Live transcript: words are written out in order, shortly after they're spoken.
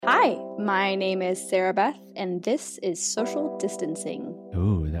Hi, my name is Sarah Beth, and this is Social Distancing.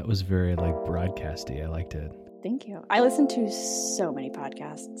 Ooh, that was very broadcasty. I liked it. Thank you. I listen to so many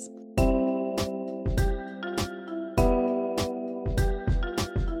podcasts.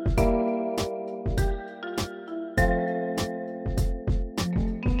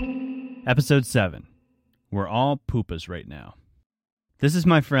 Episode 7. We're all poopas right now. This is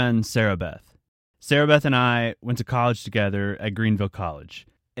my friend Sarah Beth. Sarah Beth and I went to college together at Greenville College.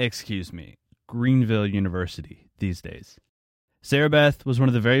 Greenville University these days. Sarah Beth was one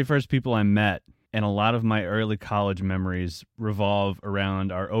of the very first people I met, and a lot of my early college memories revolve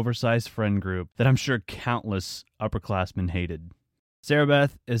around our oversized friend group that I'm sure countless upperclassmen hated. Sarah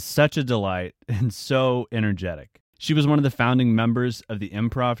Beth is such a delight and so energetic. She was one of the founding members of the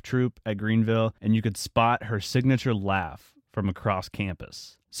improv troupe at Greenville, and you could spot her signature laugh from across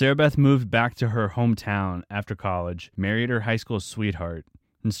campus. Sarah Beth moved back to her hometown after college, married her high school sweetheart,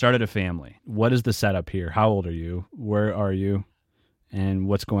 and started a family. What is the setup here? How old are you? Where are you? And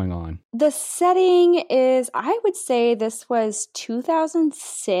what's going on? The setting is, I would say this was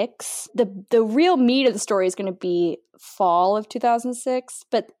 2006. The real meat of the story is going to be fall of 2006,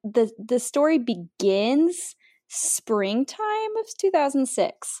 but the story begins springtime of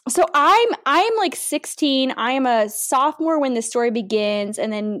 2006. So I'm like 16. I am a sophomore when the story begins,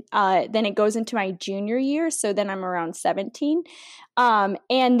 and then it goes into my junior year. So then I'm around 17.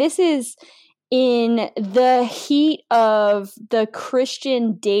 And this is in the heat of the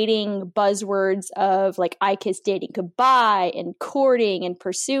Christian dating buzzwords of like I kiss dating goodbye and courting and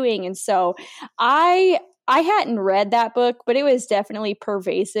pursuing. And so I hadn't read that book, but it was definitely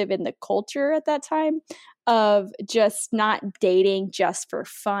pervasive in the culture at that time of just not dating just for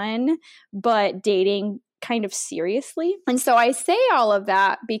fun, but dating kind of seriously. And so I say all of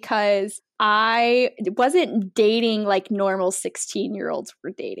that because I wasn't dating like normal 16-year-olds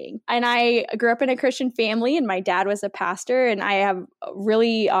were dating. And I grew up in a Christian family, and my dad was a pastor, and I have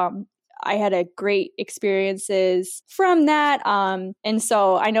really I had a great experiences from that. And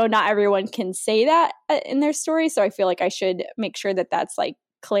so I know not everyone can say that in their story. So I feel like I should make sure that that's like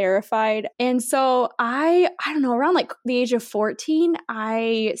clarified. And so I don't know, around like the age of 14,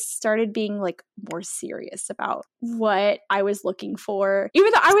 I started being like more serious about what I was looking for,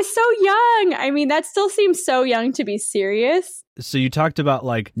 even though I was so young. I mean, that still seems so young to be serious. So you talked about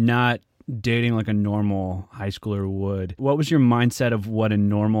like not dating like a normal high schooler would. What was your mindset of what a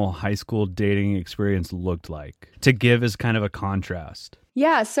normal high school dating experience looked like, to give as kind of a contrast?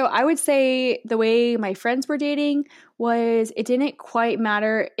 Yeah, so I would say the way my friends were dating was it didn't quite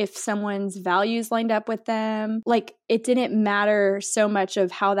matter if someone's values lined up with them. Like, it didn't matter so much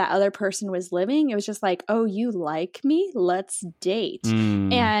of how that other person was living. It was just like, oh, you like me? Let's date.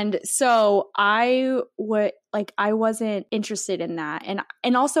 And so I wasn't interested in that.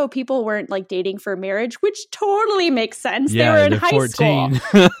 And also people weren't like dating for marriage, which totally makes sense. Yeah, they were in high 14.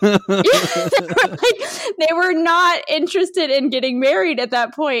 school. They were not interested in getting married at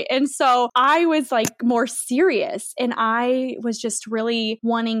that point. And so I was like more serious, and I was just really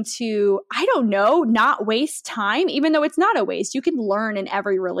wanting to, I don't know, not waste time, even though it's not a waste. You can learn in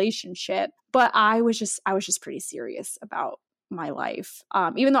every relationship. But I was just pretty serious about my life.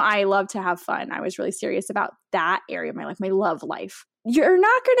 Even though I love to have fun, I was really serious about that area of my life, my love life. You're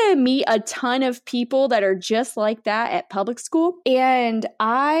not going to meet a ton of people that are just like that at public school. And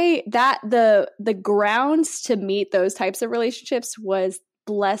the grounds to meet those types of relationships was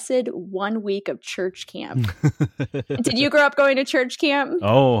blessed 1 week of church camp. Did you grow up going to church camp?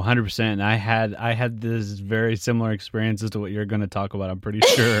 Oh, 100%. I had this very similar experiences to what you're going to talk about, I'm pretty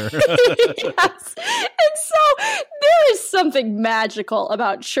sure. Yes. And so there is something magical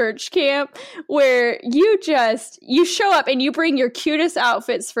about church camp where you show up and you bring your cutest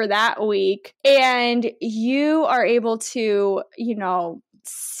outfits for that week, and you are able to,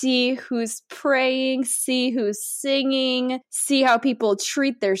 see who's praying, see who's singing, see how people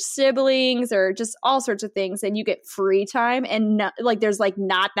treat their siblings, or just all sorts of things. And you get free time, and there's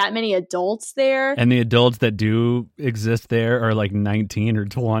not that many adults there. And the adults that do exist there are like 19 or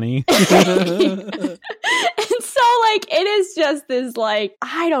 20. So it is just this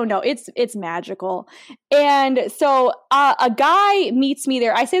I don't know, it's magical. And so a guy meets me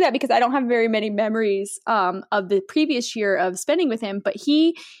there. I say that because I don't have very many memories of the previous year of spending with him, but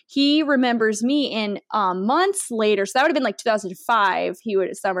he remembers me, and months later, so that would have been like 2005, he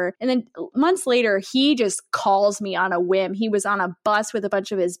would summer, and then months later he just calls me on a whim. He was on a bus with a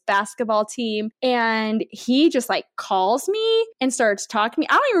bunch of his basketball team, and he just calls me and starts talking to me.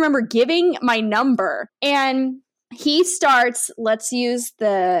 I don't even remember giving my number, and he starts, let's use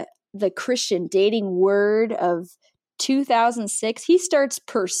the Christian dating word of 2006, he starts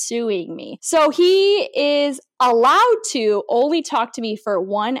pursuing me. So he is allowed to only talk to me for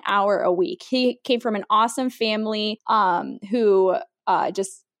 1 hour a week. He came from an awesome family who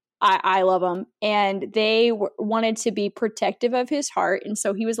just I love them, and they wanted to be protective of his heart, and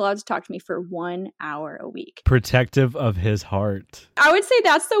so he was allowed to talk to me for 1 hour a week. Protective of his heart. I would say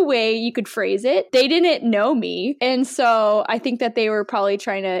that's the way you could phrase it. They didn't know me, and so I think that they were probably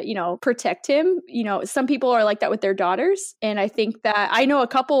trying to, protect him. Some people are like that with their daughters, and I think that I know a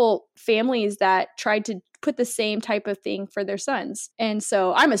couple families that tried to put the same type of thing for their sons. And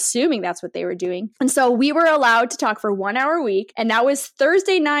so I'm assuming that's what they were doing. And so we were allowed to talk for 1 hour a week. And that was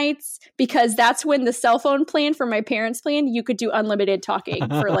Thursday nights, because that's when the cell phone plan for my parents' plan, you could do unlimited talking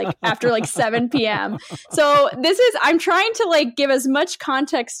for after 7 p.m. So I'm trying to give as much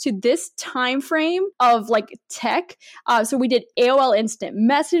context to this time frame of tech. So we did AOL Instant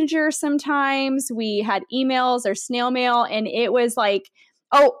Messenger sometimes. We had emails or snail mail, and it was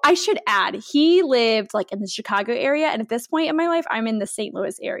oh, I should add, he lived in the Chicago area. And at this point in my life, I'm in the St.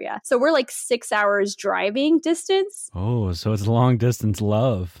 Louis area. So we're 6 hours driving distance. Oh, so it's long distance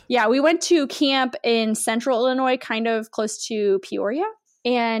love. Yeah, we went to camp in central Illinois, kind of close to Peoria.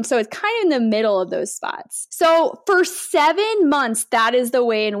 And so it's kind of in the middle of those spots. So for 7 months, that is the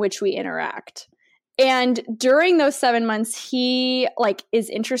way in which we interact. And during those 7 months, he is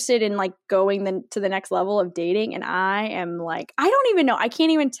interested in going to the next level of dating. And I am I don't even know. I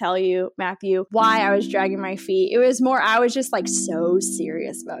can't even tell you, Matthew, why I was dragging my feet. It was more, I was just so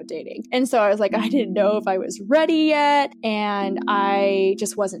serious about dating. And so I was I didn't know if I was ready yet. And I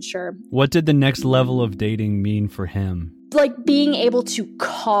just wasn't sure. What did the next level of dating mean for him? Being able to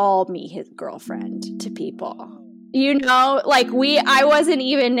call me his girlfriend to people. I wasn't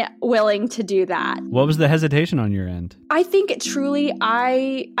even willing to do that. What was the hesitation on your end? I think truly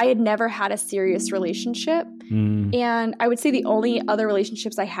I had never had a serious relationship. And I would say the only other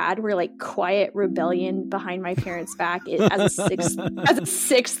relationships I had were quiet rebellion behind my parents' back as a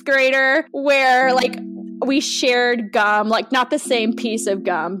sixth grader, where we shared gum, not the same piece of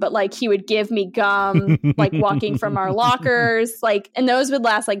gum, but he would give me gum, walking from our lockers, and those would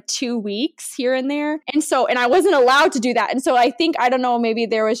last 2 weeks here and there. And I wasn't allowed to do that. And so I think, I don't know, maybe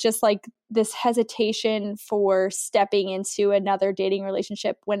there was just this hesitation for stepping into another dating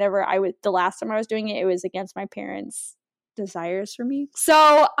relationship whenever the last time I was doing it, it was against my parents' desires for me.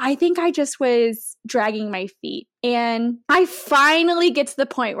 So I think I just was dragging my feet. And I finally get to the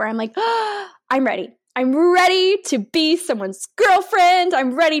point where I'm I'm ready. I'm ready to be someone's girlfriend.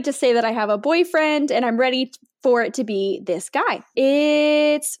 I'm ready to say that I have a boyfriend, and I'm ready for it to be this guy.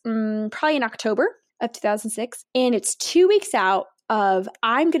 It's probably in October of 2006, and it's 2 weeks out of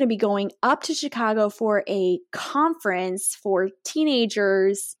I'm going to be going up to Chicago for a conference for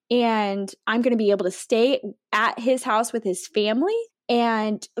teenagers, and I'm going to be able to stay at his house with his family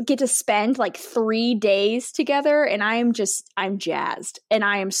and get to spend 3 days together. And I'm jazzed, and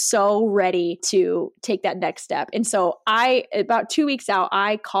I am so ready to take that next step. And so about 2 weeks out,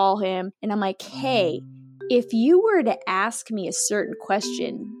 I call him and I'm hey, if you were to ask me a certain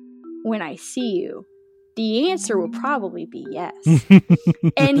question when I see you, the answer will probably be yes.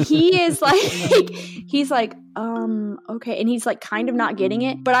 And he is okay. And he's kind of not getting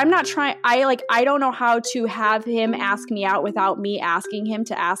it, but I'm not trying. I don't know how to have him ask me out without me asking him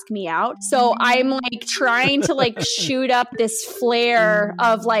to ask me out. So I'm trying to shoot up this flare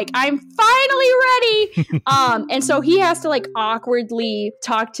of I'm finally ready. And so he has to awkwardly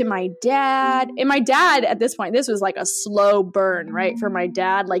talk to my dad. And my dad at this point, this was a slow burn, right? For my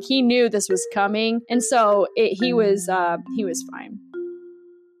dad, he knew this was coming. And so he was fine.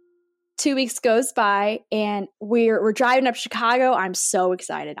 2 weeks goes by, and we're driving up Chicago. I'm so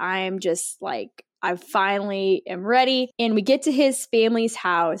excited. I am just I finally am ready. And we get to his family's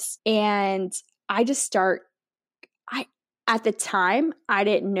house, and I just start. At the time, I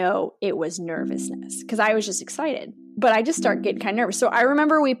didn't know it was nervousness because I was just excited. But I just start getting kind of nervous. So I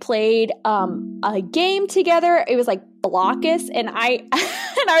remember we played a game together. It was Blockus, and I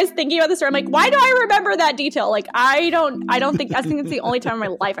was thinking about this story. I'm why do I remember that detail? I think it's the only time in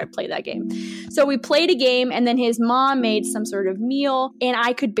my life I played that game. So we played a game, and then his mom made some sort of meal, and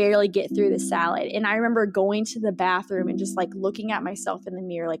I could barely get through the salad. And I remember going to the bathroom and just looking at myself in the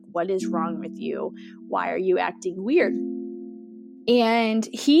mirror, what is wrong with you? Why are you acting weird? And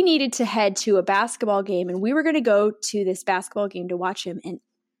he needed to head to a basketball game, and we were going to go to this basketball game to watch him. And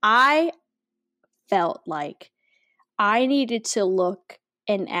I felt like I needed to look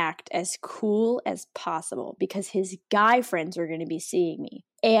and act as cool as possible because his guy friends were going to be seeing me.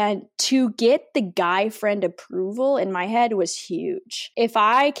 And to get the guy friend approval in my head was huge. If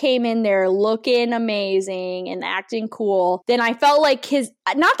I came in there looking amazing and acting cool, then I felt like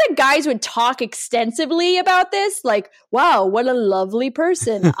not that guys would talk extensively about this, like, wow, what a lovely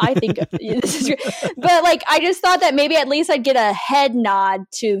person. I think this is great. But like, I just thought that maybe at least I'd get a head nod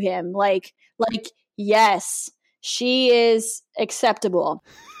to him. Like, yes, she is acceptable.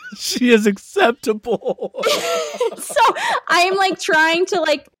 She is acceptable. So I'm like trying to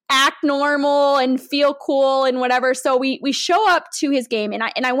like act normal and feel cool and whatever. So we show up to his game, and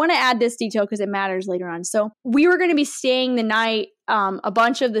I want to add this detail because it matters later on. So we were going to be staying the night, a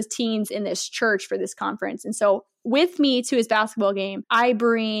bunch of the teens in this church for this conference. And so with me to his basketball game, I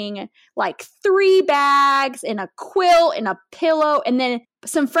bring like 3 bags and a quilt and a pillow. And then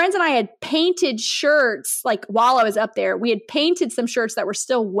some friends and I had painted shirts, like while I was up there, we had painted some shirts that were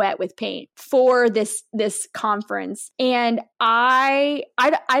still wet with paint for this conference. And I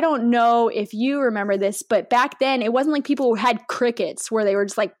don't know if you remember this, but back then it wasn't like people had crickets where they were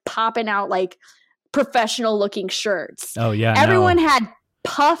just like popping out like professional looking shirts. Oh yeah. Everyone had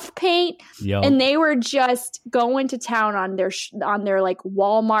puff paint. Yep. And they were just going to town on their like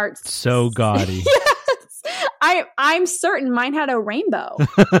Walmart. So gaudy. Yes. I'm certain mine had a rainbow.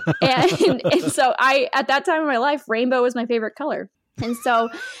 and so at that time in my life, rainbow was my favorite color. And so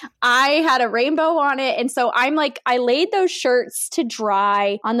I had a rainbow on it. And so I laid those shirts to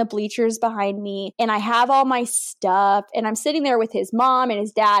dry on the bleachers behind me, and I have all my stuff, and I'm sitting there with his mom and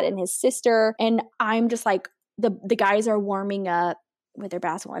his dad and his sister. And I'm just like, the guys are warming up with their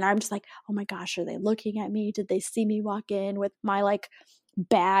basketball. And I'm just like, oh my gosh, are they looking at me? Did they see me walk in with my like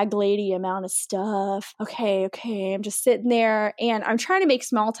bag lady amount of stuff? Okay. I'm just sitting there and I'm trying to make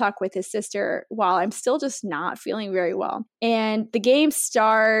small talk with his sister while I'm still just not feeling very well. And the game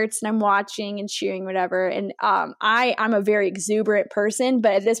starts and I'm watching and cheering, whatever. And I'm a very exuberant person,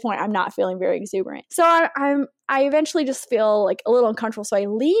 but at this point I'm not feeling very exuberant. So I eventually just feel like a little uncomfortable. So I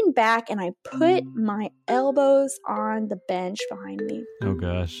lean back and I put my elbows on the bench behind me. Oh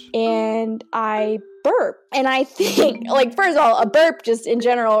gosh. And I burp. And I think, like, first of all, a burp just in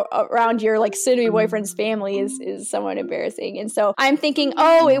general around your like soon-to-be boyfriend's family is somewhat embarrassing. And so I'm thinking,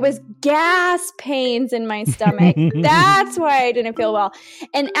 oh, it was gas pains in my stomach. That's why I didn't feel well.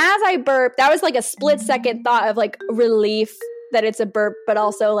 And as I burp, that was like a split second thought of like relief that it's a burp, but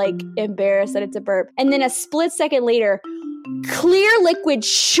also like embarrassed that it's a burp. And then a split second later, clear liquid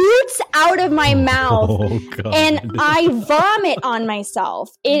shoots out of my mouth, and I vomit on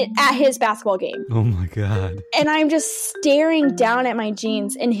myself at his basketball game. Oh my God. And I'm just staring down at my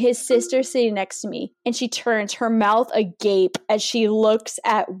jeans, and his sister sitting next to me, and she turns her mouth agape as she looks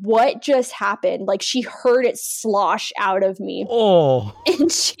at what just happened. Like she heard it slosh out of me. Oh.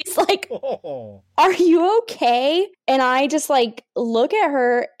 And she's like, are you okay? And I just like look at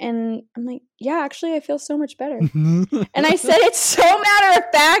her and I'm like, yeah, actually I feel so much better. And I said, it's so matter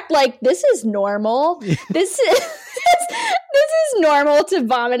of fact, like this is normal. This is normal to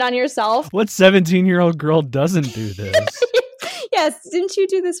vomit on yourself. What 17-year-old girl doesn't do this? Yes, didn't you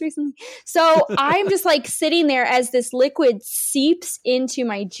do this recently? So I'm just like sitting there as this liquid seeps into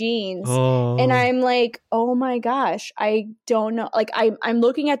my jeans. Oh. And I'm like, oh my gosh, I don't know. Like I'm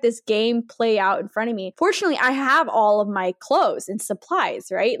looking at this game play out in front of me. Fortunately, I have all of my clothes and supplies,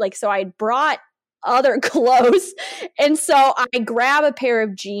 right? Like, so I brought other clothes. And so I grab a pair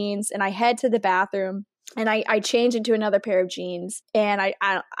of jeans and I head to the bathroom. And I change into another pair of jeans, and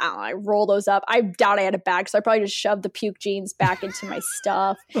I roll those up. I doubt I had a bag, so I probably just shoved the puke jeans back into my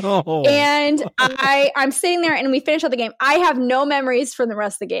stuff. Oh. And I'm sitting there, and we finish up the game. I have no memories from the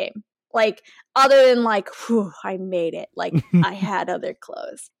rest of the game, like other than like, whew, I made it. Like I had other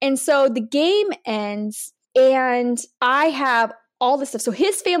clothes. And so the game ends, and I have all this stuff. So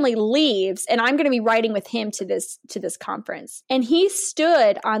his family leaves, and I'm going to be riding with him to this conference. And he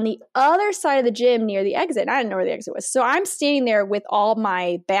stood on the other side of the gym near the exit. I didn't know where the exit was. So I'm standing there with all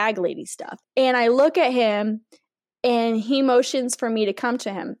my bag lady stuff. And I look at him, and he motions for me to come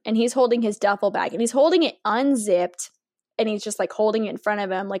to him. And he's holding his duffel bag, and he's holding it unzipped. And he's just like holding it in front of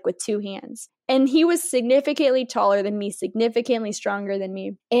him, like with 2 hands. And he was significantly taller than me, significantly stronger than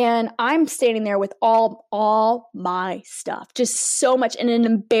me. And I'm standing there with all my stuff, just so much, and an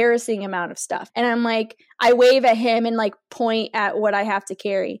embarrassing amount of stuff. And I'm like, I wave at him and like point at what I have to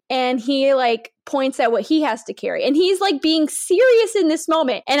carry. And he like points at what he has to carry. And he's like being serious in this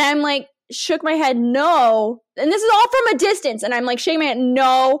moment. And I'm like, shook my head, no. And this is all from a distance. And I'm like shaking my head,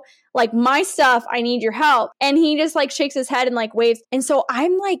 no. Like my stuff, I need your help. And he just like shakes his head and like waves. And so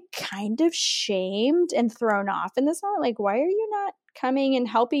I'm like kind of shamed and thrown off in this moment. Like, why are you not coming and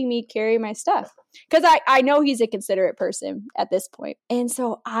helping me carry my stuff. Because I know he's a considerate person at this point. And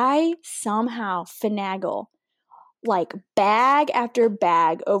so I somehow finagle like bag after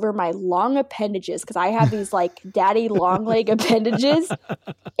bag over my long appendages, because I have these like daddy long leg appendages.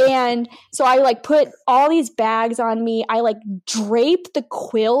 And so I like put all these bags on me. I like drape the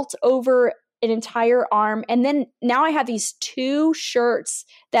quilt over an entire arm. And then now I have these 2 shirts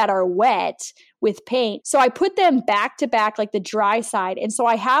that are wet with paint. So I put them back to back, like the dry side. And so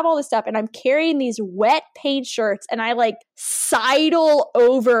I have all this stuff and I'm carrying these wet paint shirts and I like sidle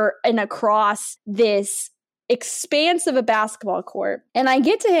over and across this expanse of a basketball court. And I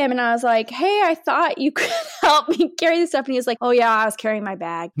get to him and I was like, hey, I thought you could help me carry this stuff. And he was like, oh yeah, I was carrying my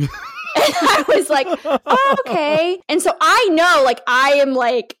bag. And I was like, oh, okay. And so I know, like, I am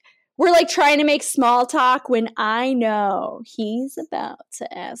like, we're like trying to make small talk when I know he's about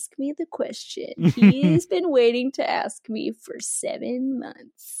to ask me the question he's been waiting to ask me for 7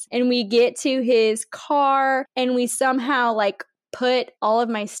 months. And we get to his car and we somehow like put all of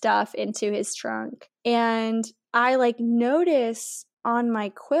my stuff into his trunk. And I like notice on my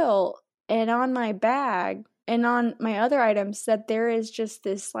quilt and on my bag and on my other items that there is just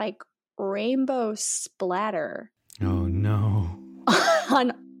this like rainbow splatter. Oh no.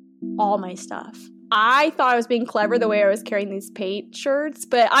 On all my stuff. I thought I was being clever the way I was carrying these paint shirts,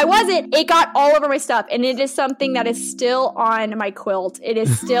 but I wasn't. It got all over my stuff, and it is something that is still on my quilt. It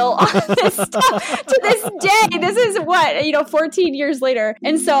is still on this stuff to this day. This is what, 14 years later.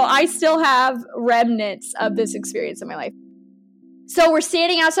 And so I still have remnants of this experience in my life. So we're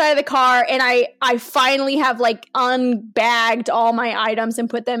standing outside of the car and I finally have like unbagged all my items and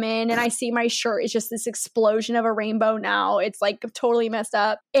put them in. And I see my shirt is just this explosion of a rainbow now. It's like totally messed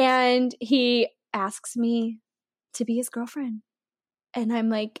up. And he asks me to be his girlfriend. And I'm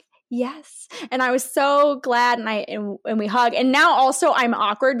like, yes. And I was so glad and we hug. And now also I'm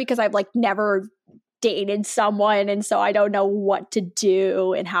awkward because I've like never dated someone, and so I don't know what to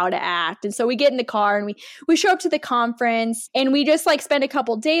do and how to act. And so we get in the car and we show up to the conference and we just like spend a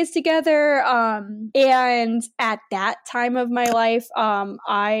couple days together. And at that time of my life,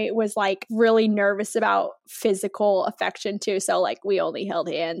 I was like really nervous about physical affection too. So like we only held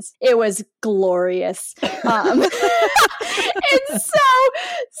hands. It was glorious. And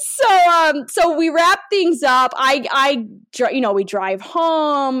so we wrap things up. We drive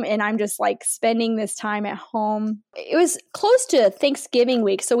home and I'm just like spending this time at home. It was close to Thanksgiving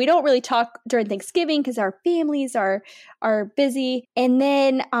week, so we don't really talk during Thanksgiving because our families are busy. And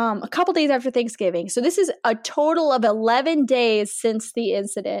then a couple days after Thanksgiving, so this is a total of 11 days since the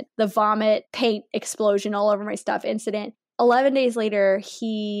incident, the vomit paint explosion all over my stuff incident. 11 days later,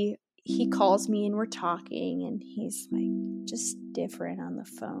 he calls me and we're talking and he's like just different on the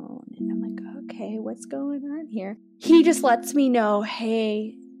phone. And I'm like, okay, what's going on here? He just lets me know,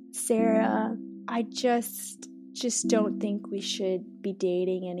 hey, Sarah, I just don't think we should be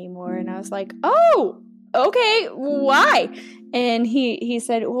dating anymore. And I was like, oh, okay, why? And he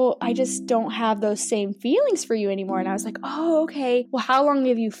said, well, I just don't have those same feelings for you anymore. And I was like, oh, okay. Well, how long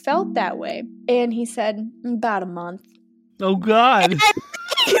have you felt that way? And he said, about a month. Oh, God.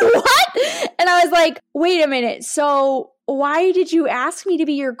 What? And I was like, wait a minute. So why did you ask me to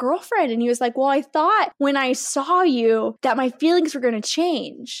be your girlfriend? And he was like, well, I thought when I saw you that my feelings were going to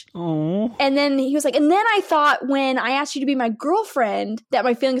change. Oh. And then he was like, and then I thought when I asked you to be my girlfriend that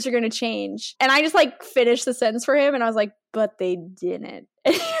my feelings are going to change. And I just like finished the sentence for him. And I was like, but they didn't.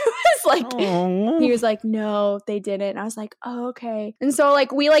 And he was like, no, they didn't. And I was like, oh, okay. And so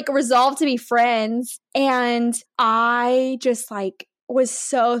like we like resolved to be friends. And I just like was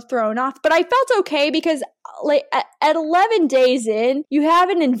so thrown off, but I felt okay because like at 11 days in, you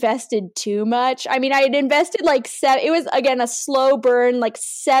haven't invested too much. I mean, I had invested like it was again a slow burn, like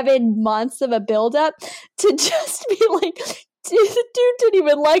 7 months of a buildup to just be like, the dude didn't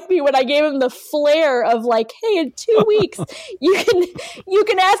even like me when I gave him the flair of like, hey, in 2 weeks you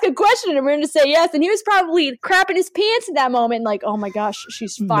can ask a question and I'm going to say yes. And he was probably crapping his pants in that moment, like, oh my gosh,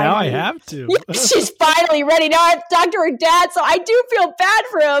 she's finally. Now I have to. She's finally ready. Now I have to talk to her dad. So I do feel bad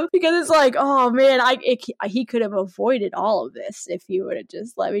for him because it's like, oh man, he could have avoided all of this if he would have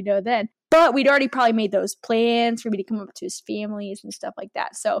just let me know then. But we'd already probably made those plans for me to come up to his families and stuff like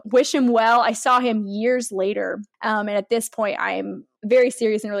that. So wish him well. I saw him years later. And at this point, I am very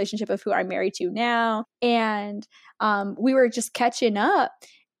serious in a relationship of who I'm married to now. And we were just catching up.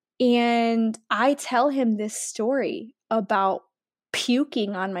 And I tell him this story about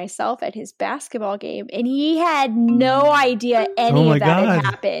puking on myself at his basketball game, and he had no idea any of that had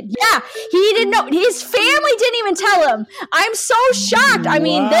happened. Yeah, he didn't know. His family didn't even tell him. I'm so shocked. I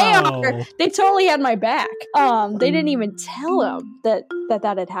mean, they totally had my back. They didn't even tell him that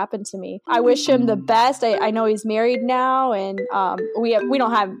had happened to me. I wish him the best. I know he's married now, and we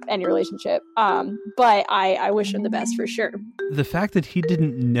don't have any relationship. But I wish him the best for sure. The fact that he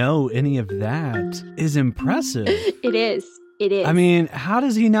didn't know any of that is impressive. It is. It is. I mean, how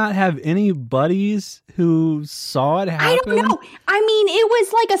does he not have any buddies who saw it happen? I don't know. I mean, it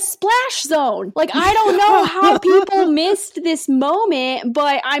was like a splash zone. Like, I don't know how people missed this moment,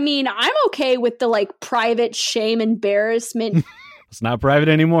 but I mean, I'm okay with the like private shame embarrassment. It's not private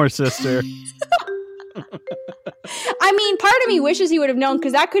anymore, sister. I mean, part of me wishes he would have known,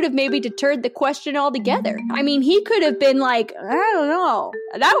 because that could have maybe deterred the question altogether. I mean, he could have been like, I don't know.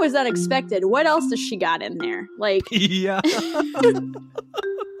 That was unexpected. What else does she got in there? Like, yeah.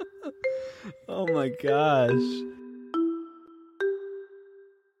 Oh my gosh.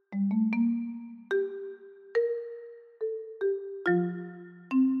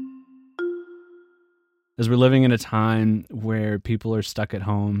 As we're living in a time where people are stuck at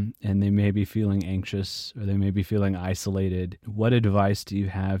home and they may be feeling anxious or they may be feeling isolated, what advice do you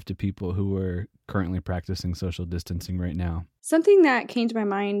have to people who are currently practicing social distancing right now? Something that came to my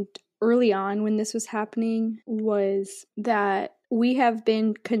mind early on when this was happening was that we have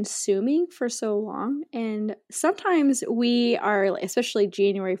been consuming for so long, and sometimes we are, especially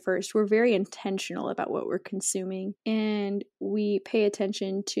January 1st, we're very intentional about what we're consuming, and we pay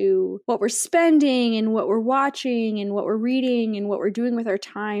attention to what we're spending and what we're watching and what we're reading and what we're doing with our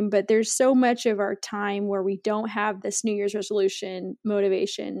time. But there's so much of our time where we don't have this New Year's resolution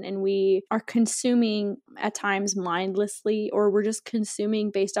motivation, and we are consuming at times mindlessly, or we're just consuming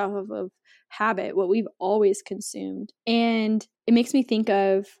based off of habit, what we've always consumed. And it makes me think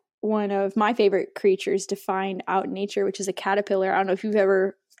of one of my favorite creatures to find out in nature, which is a caterpillar. I don't know if you've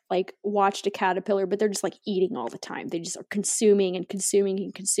ever like watched a caterpillar, but they're just like eating all the time. They just are consuming and consuming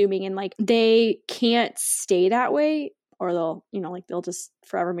and consuming, and like they can't stay that way, or they'll just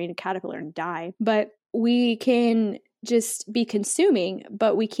forever remain a caterpillar and die. But we can just be consuming,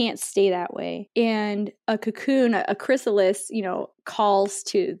 but we can't stay that way. And a cocoon, a chrysalis, calls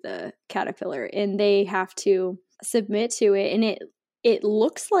to the caterpillar, and they have to submit to it. And it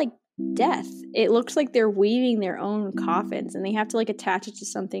looks like death. It looks like they're weaving their own coffins, and they have to like attach it to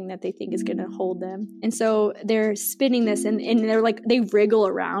something that they think is going to hold them. And so they're spinning this, and they're like, they wriggle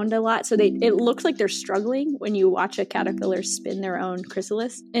around a lot. So it looks like they're struggling when you watch a caterpillar spin their own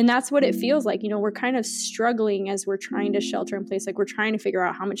chrysalis. And that's what it feels like. We're kind of struggling as we're trying to shelter in place. Like, we're trying to figure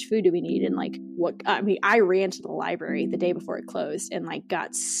out how much food do we need, and like I ran to the library the day before it closed and like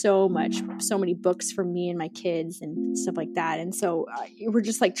got so many books for me and my kids and stuff like that. And so we're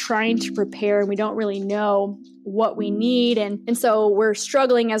just like trying to prepare, and we don't really know what we need, and so we're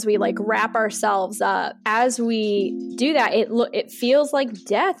struggling as we like wrap ourselves up. As we do that, it feels like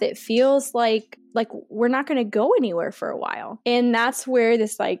death. It feels like we're not going to go anywhere for a while. And that's where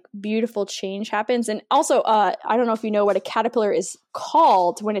this like beautiful change happens. And also, I don't know if you know what a caterpillar is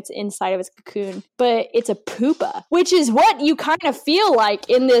called when it's inside of its cocoon, but it's a pupa, which is what you kind of feel like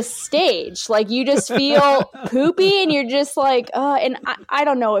in this stage. Like, you just feel poopy, and you're just like, and I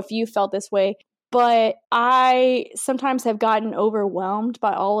don't know if you felt this way, but I sometimes have gotten overwhelmed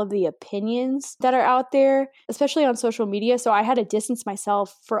by all of the opinions that are out there, especially on social media. So I had to distance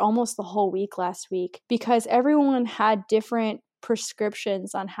myself for almost the whole week last week, because everyone had different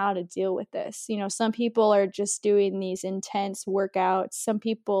prescriptions on how to deal with this. Some people are just doing these intense workouts. Some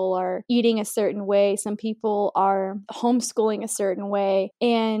people are eating a certain way. Some people are homeschooling a certain way.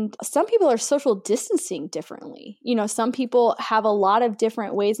 And some people are social distancing differently. Some people have a lot of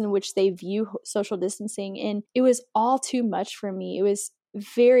different ways in which they view social distancing. And it was all too much for me. It was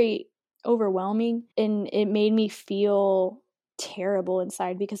very overwhelming, and it made me feel terrible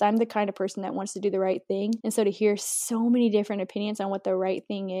inside, because I'm the kind of person that wants to do the right thing. And so to hear so many different opinions on what the right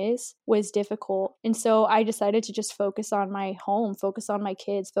thing is was difficult. And so I decided to just focus on my home, focus on my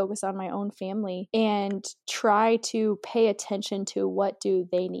kids, focus on my own family, and try to pay attention to what do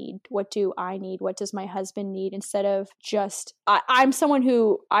they need? What do I need? What does my husband need? Instead of just, I'm someone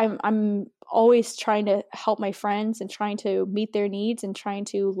who I'm always trying to help my friends and trying to meet their needs and trying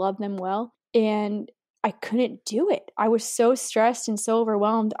to love them well. And I couldn't do it. I was so stressed and so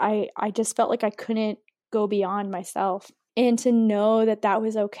overwhelmed. I just felt like I couldn't go beyond myself. And to know that that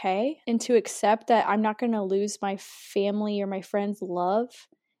was okay, and to accept that I'm not going to lose my family or my friends' love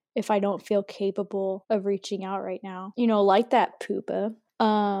if I don't feel capable of reaching out right now. Like that pupa,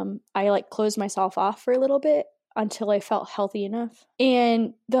 I like closed myself off for a little bit. until I felt healthy enough.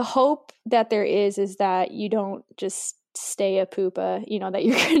 And the hope that there is that you don't just stay a pupa, that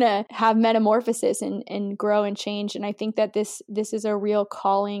you're gonna have metamorphosis and grow and change. And I think that this is a real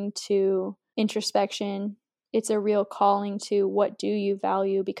calling to introspection. It's a real calling to what do you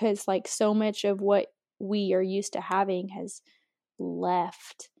value, because like so much of what we are used to having has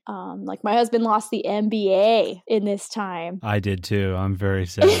left. Like my husband lost the NBA in this time. I did too. I'm very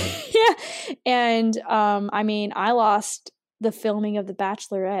sad. Yeah. And I lost the filming of The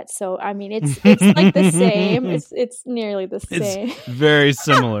Bachelorette. So it's like the same. It's nearly the same. It's very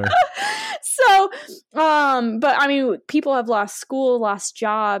similar. So, but people have lost school, lost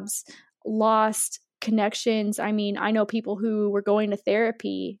jobs, lost connections. I know people who were going to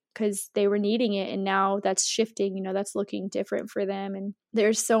therapy because they were needing it, and now that's shifting, that's looking different for them. And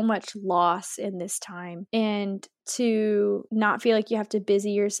there's so much loss in this time. And to not feel like you have to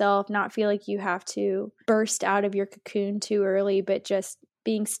busy yourself, not feel like you have to burst out of your cocoon too early, but just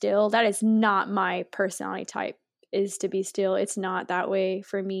being still. That is not my personality type, is to be still. It's not that way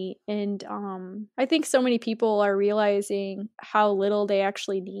for me. And I think so many people are realizing how little they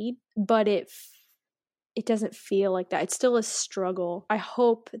actually need, but it doesn't feel like that. It's still a struggle. I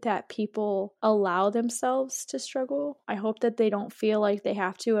hope that people allow themselves to struggle. I hope that they don't feel like they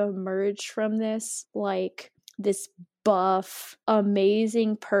have to emerge from this like this buff,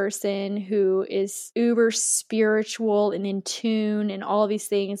 amazing person who is uber spiritual and in tune and all of these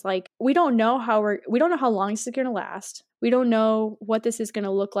things. Like we don't know how long this is going to last. We don't know what this is going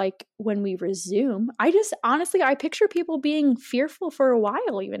to look like when we resume. I picture people being fearful for a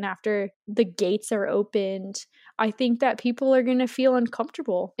while, even after the gates are opened. I think that people are going to feel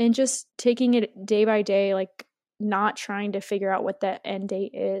uncomfortable and just taking it day by day, like not trying to figure out what that end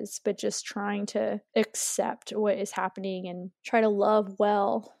date is, but just trying to accept what is happening and try to love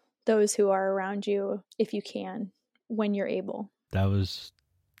well those who are around you if you can, when you're able. That was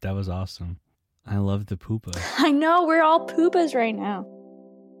awesome. I love the pupa. I know, we're all pupas right now.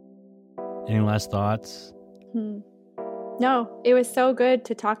 Any last thoughts? No, it was so good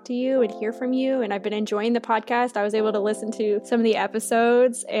to talk to you and hear from you. And I've been enjoying the podcast. I was able to listen to some of the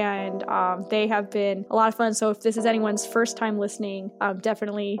episodes, and they have been a lot of fun. So if this is anyone's first time listening,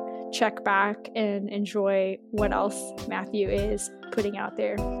 definitely check back and enjoy what else Matthew is putting out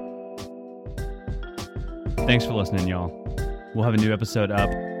there. Thanks for listening, y'all. We'll have a new episode up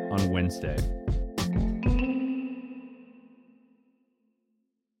on Wednesday.